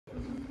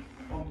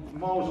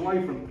miles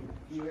away from.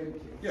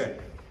 Yeah,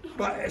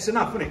 but it's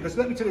enough, isn't it? Because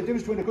let me tell you, the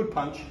difference between a good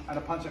punch and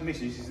a punch that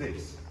misses is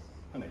this,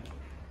 isn't it?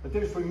 The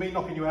difference between me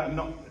knocking you out and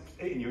not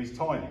hitting you is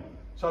tiny.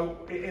 So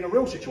in a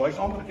real situation,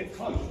 I'm going to get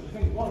close. The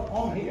thing is, while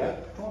I'm here,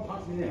 try and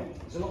punch me now.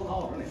 It's a lot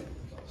harder, isn't it?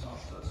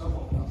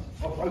 So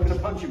I've broken the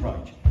punching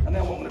range. And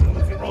now what I'm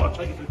going to do, right, I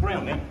take it to the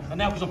ground now. And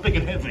now because I'm big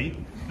and heavy,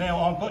 now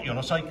I've got you. And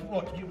I say,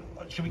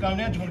 right, should we go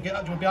now? Do you want to get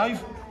up? Do you want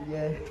to behave?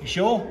 Yeah. You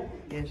sure?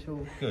 Yeah,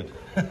 sure. Good.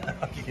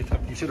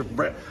 You should have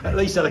at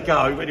least had a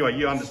go. Anyway,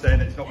 you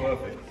understand it's not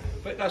worth it.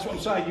 But that's what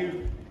I'm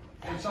saying.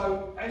 And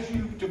so as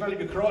you develop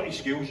your karate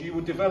skills, you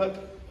will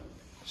develop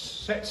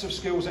sets of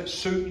skills that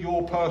suit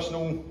your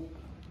personal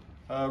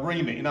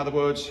remit. In other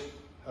words,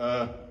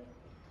 I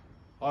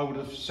would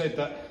have said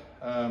that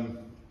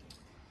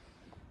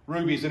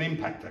Ruby is an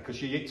impactor because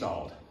she hits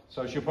hard,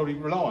 so she'll probably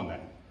rely on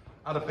that.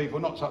 Other people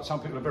not. Some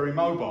people are very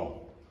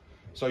mobile,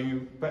 so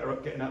you better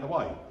at getting out of the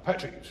way.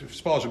 Patrick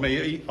spars with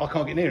me. I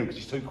can't get near him because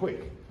he's too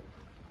quick.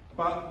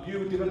 But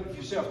you develop it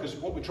yourself, because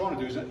what we're trying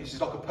to do is that this is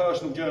like a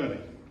personal journey.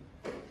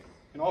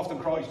 You know, often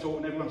karate's taught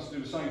and everyone has to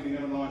do the same thing.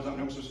 Everyone lines up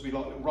and it's supposed to be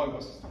like little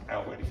robots. That's not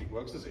how anything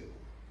works, does it?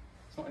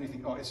 It's not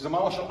anything like it's a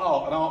martial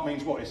art, and art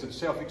means what? It's a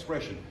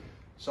self-expression.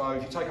 So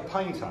if you take a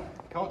painter,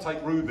 you can't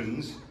take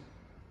Rubens,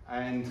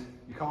 and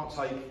you can't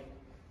take,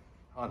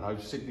 I don't know,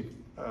 Sydney,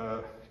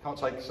 you can't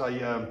take, say,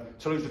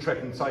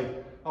 Toulouse-Lautrec and say,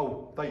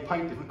 oh, they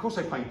paint different. Of course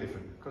they paint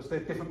different, because they're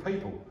different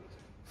people.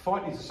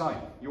 Fighting is the same.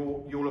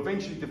 You'll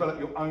eventually develop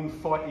your own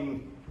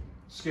fighting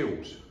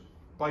skills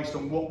based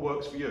on what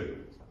works for you.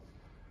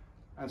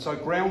 And so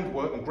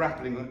groundwork and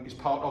grappling is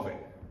part of it.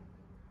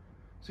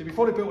 See,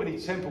 before they built any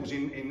temples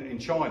in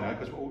China,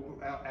 because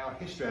our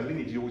history, our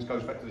lineage always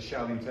goes back to the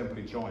Shaolin Temple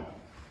in China.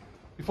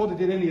 Before they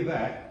did any of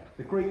that,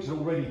 the Greeks had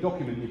already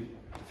documented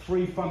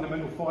 3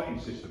 fundamental fighting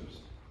systems.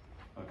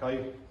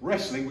 Okay,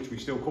 wrestling, which we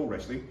still call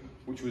wrestling,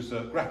 which was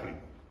grappling,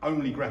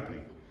 only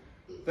grappling.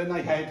 Then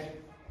they had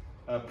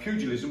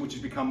pugilism, which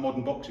has become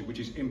modern boxing, which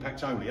is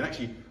impact only. And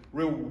actually,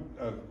 real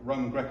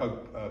Roman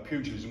Greco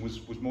pugilism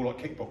was more like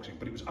kickboxing,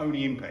 but it was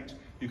only impact.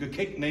 You could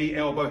kick, knee,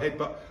 elbow,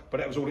 headbutt, but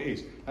that was all it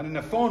is. And then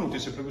the final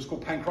discipline was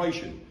called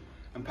pancration.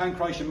 And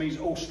pancration means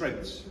all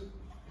strengths.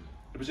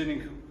 The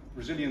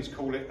Brazilians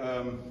call it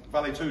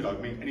vale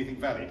tudo, mean anything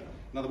valid.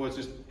 In other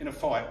words, in a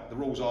fight, the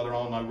rules are there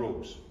are no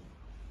rules.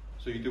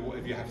 So you do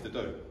whatever you have to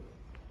do.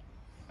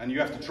 And you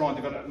have to try and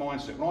develop that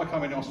mindset. When I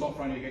come in and I start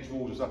throwing against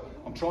walls and stuff,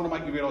 I'm trying to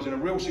make you realise in a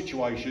real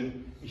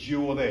situation, it's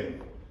you or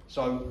them.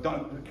 So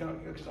don't,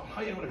 I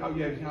hate it when I go,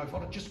 yeah, you know, if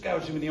I'd have just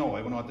gouged him in the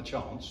eye when I had the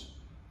chance,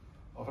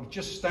 if I'd have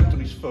just stamped on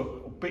his foot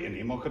or bitten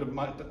him, I could have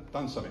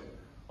done something.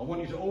 I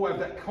want you to all have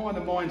that kind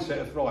of mindset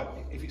of, right,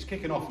 if it's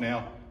kicking off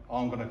now,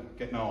 I'm going to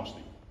get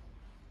nasty.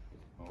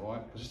 All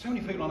right? Because there's too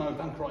many people I know who've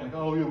done karate and go,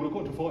 oh yeah, well I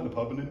got to fight in the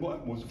pub and then what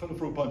happened was the fella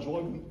threw a punch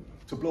right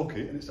to block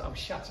it, and it's, oh,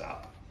 shut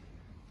up.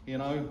 You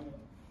know?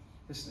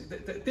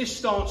 This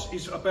stance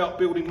is about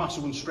building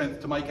muscle and strength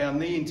to make our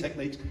kneeing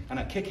techniques and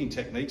our kicking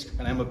techniques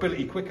and our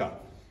mobility quicker.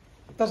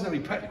 It doesn't have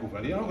any practical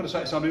value. I'm not going to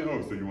say to somebody,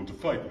 oh, so you want to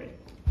fight me?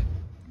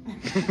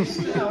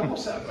 No,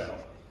 what's that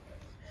about?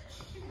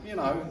 You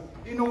know,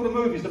 in all the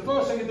movies, the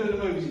first thing they do in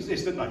the movies is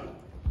this, don't they?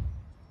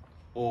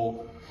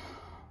 Or,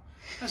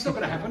 that's not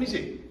going to happen, is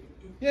it?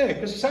 Yeah,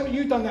 because it's something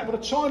you've done that, by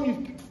the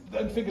time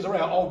the figures are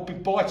out, I'll be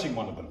biting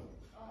one of them.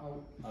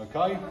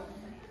 Okay?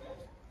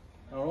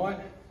 All right?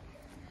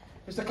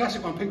 It's the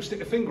classic one, people stick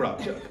their finger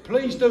up.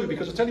 Please do,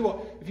 because I tell you what,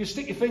 if you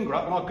stick your finger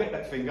up and I get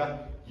that finger,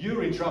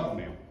 you're in trouble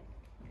now.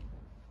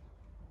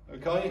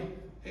 Okay?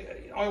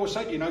 I always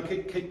say, you know,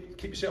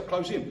 keep yourself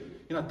close in.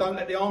 You know, don't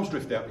let the arms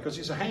drift out, because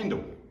it's a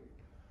handle.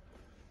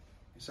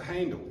 It's a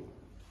handle.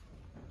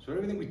 So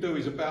everything we do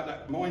is about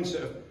that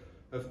mindset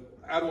of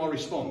how do I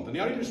respond? And the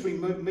only difference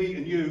between me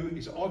and you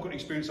is that I've got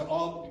experience that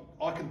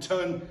I can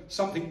turn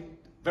something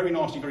very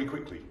nasty very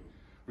quickly,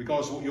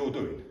 regardless of what you're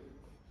doing.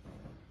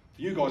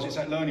 For you guys, it's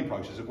that learning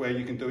process of where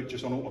you can do it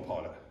just on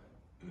autopilot.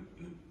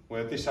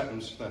 Where this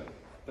happens, that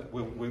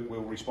we'll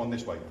respond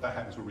this way. If that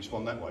happens, we'll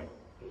respond that way.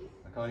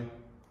 Okay?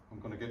 I'm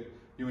going to get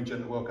you and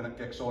Jen to work on that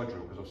Geksai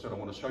drill, because I've said I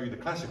want to show you the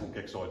classical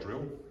Geksai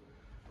drill,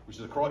 which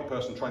is a karate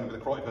person training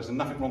with a karate person,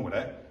 nothing wrong with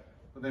that.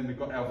 But then we've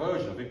got our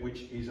version of it,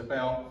 which is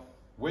about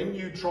when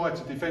you try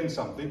to defend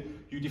something,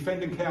 you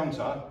defend and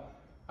counter,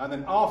 and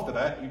then after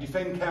that, you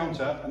defend,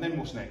 counter, and then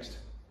what's next?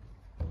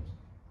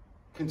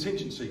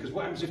 Contingency, because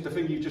what happens if the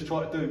thing you just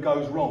tried to do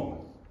goes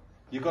wrong?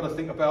 You've got to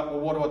think about, well,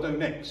 what do I do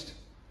next?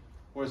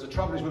 Whereas the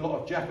trouble is with a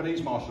lot of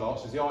Japanese martial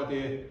arts is the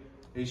idea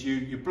is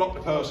you block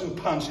the person,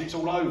 punch, and it's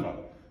all over.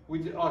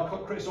 I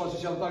criticised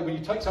this the other day, when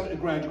you take something to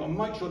the ground, you've got to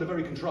make sure they're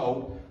very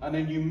controlled, and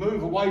then you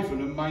move away from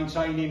them,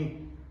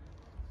 maintaining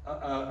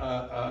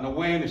an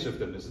awareness of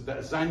them. There's that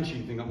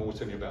Zanchin thing I'm always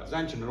telling you about.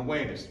 Zanchin, an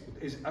awareness.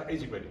 Is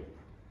it ready?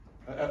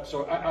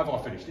 So have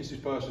I finished? Is this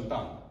person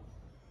done?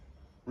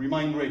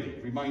 Remain ready,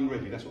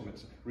 that's what I meant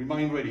to say.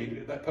 Remain ready,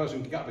 that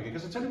person can get up again.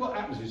 Because I tell you what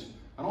happens is,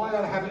 and I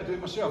had a habit of doing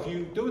it myself,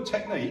 you do a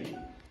technique,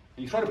 and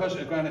you throw the person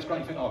to the ground, that's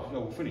great, you think, oh, no,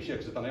 we'll finish, yeah,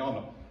 because I've done the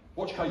arm.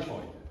 Watch cage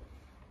fighting.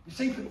 You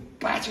see people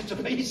battered to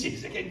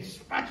pieces, they're getting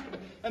smashed,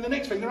 and the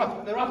next thing they're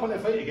up on their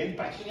feet again,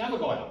 bashing the other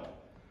guy up.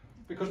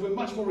 Because we're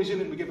much more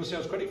resilient than we give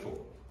ourselves credit for.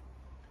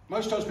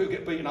 Most times people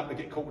get beaten up, they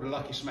get caught with a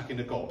lucky smack in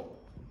the gob.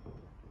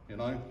 You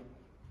know?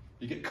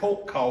 You get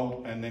caught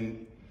cold, and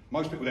then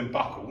most people then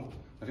buckle.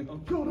 They think, oh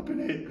God, I've been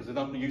hit, because they're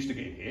not used to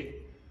getting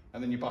hit,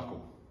 and then you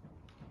buckle.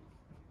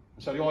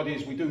 And so the idea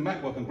is we do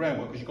mat work and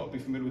groundwork because you've got to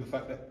be familiar with the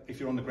fact that if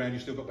you're on the ground,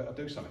 you've still got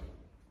to do something.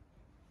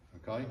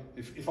 Okay?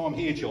 If I'm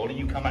here, Charlie,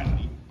 you come at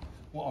me,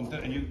 what I'm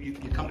doing, you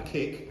come to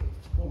kick,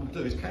 what I'm going to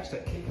do is catch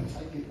that kick and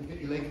take it,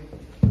 get your leg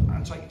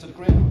and take it to the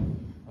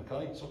ground.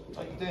 Okay, so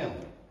take it down,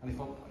 and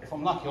if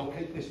I'm lucky, I'll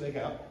keep this leg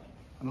out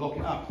and lock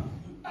it up.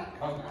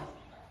 Okay.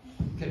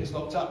 Get this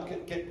locked up,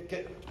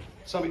 get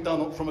something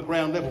done from a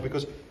ground level,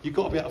 because you've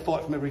got to be able to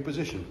fight from every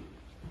position.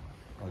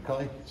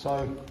 Okay,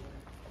 so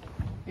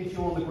if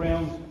you're on the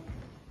ground,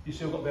 you've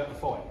still got to be able to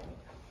fight.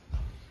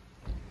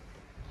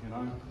 You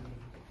know,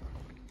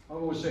 I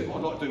always said what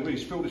I'd like to do really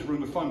is fill this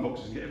room with phone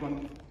boxes and get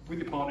everyone with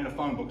your partner in a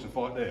phone box and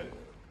fight there.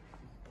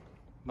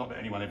 Not that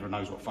anyone ever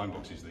knows what phone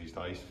box is these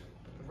days.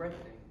 The red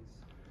things.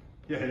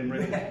 Yeah, in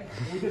red.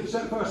 We did the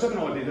first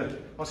seminar I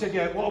did. I said,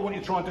 yeah, what I want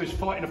you to try and do is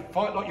fight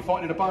like you're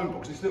fighting in a bone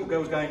box. This little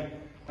girl's going,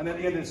 and at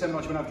the end of the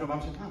seminar she went over to her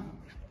mum and said, oh,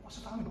 what's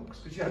a bone box?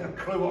 Because she had no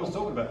clue what I was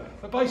talking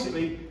about. But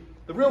basically,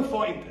 the real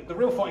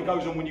fighting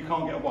goes on when you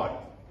can't get away.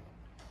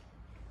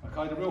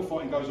 Okay, the real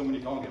fighting goes on when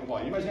you can't get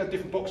away. You imagine how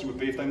different boxing would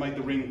be if they made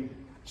the ring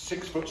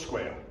 6 foot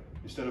square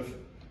instead of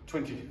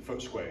 20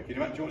 foot square. Can you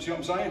imagine? Do you want to see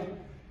what I'm saying?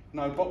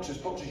 No, boxers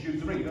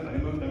use the ring, don't they?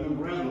 They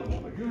move around a lot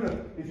more. But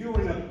if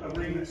you're in a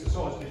ring that's the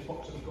size of this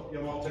box that we've got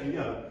your mark 10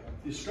 yellow,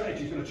 your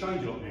strategy is going to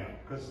change a lot now,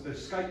 because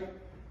there's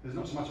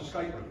not so much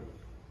escape room.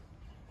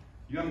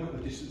 You haven't got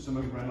the distance to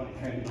move around like you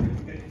can. You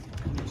can get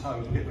your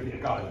toes and get ready to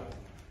go.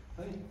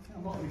 Hey,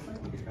 I'm not really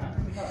thinking about that.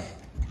 Here we go.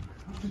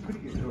 I'm too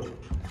pretty to do it.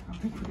 I'm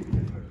too pretty to do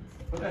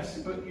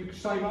it. But you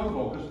stay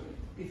mobile, because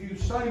if you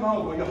stay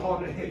mobile, you're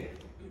harder to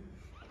hit.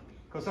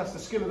 Because that's the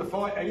skill of the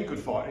fight. Any good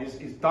fight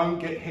is don't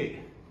get hit.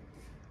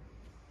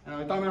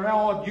 It don't matter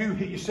how hard you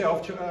hit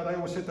yourself. They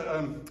always said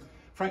that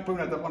Frank Boone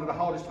had one of the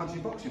hardest punches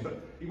in boxing,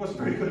 but he wasn't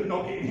very good at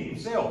not getting hit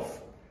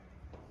himself.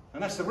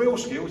 And that's the real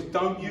skill, is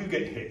don't you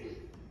get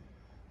hit.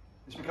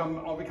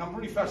 I've become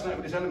really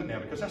fascinated with this element now,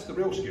 because that's the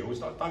real skill, is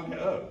like, don't get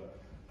hurt.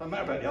 Don't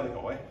matter about the other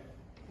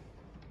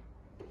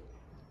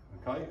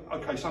guy.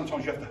 Okay,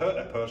 sometimes you have to hurt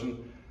that person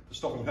to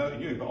stop him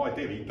hurting you, but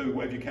ideally do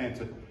whatever you can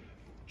to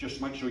just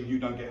make sure you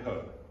don't get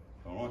hurt.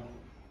 All right?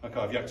 Okay,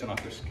 I've yacked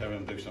enough, let's carry on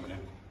and do something now.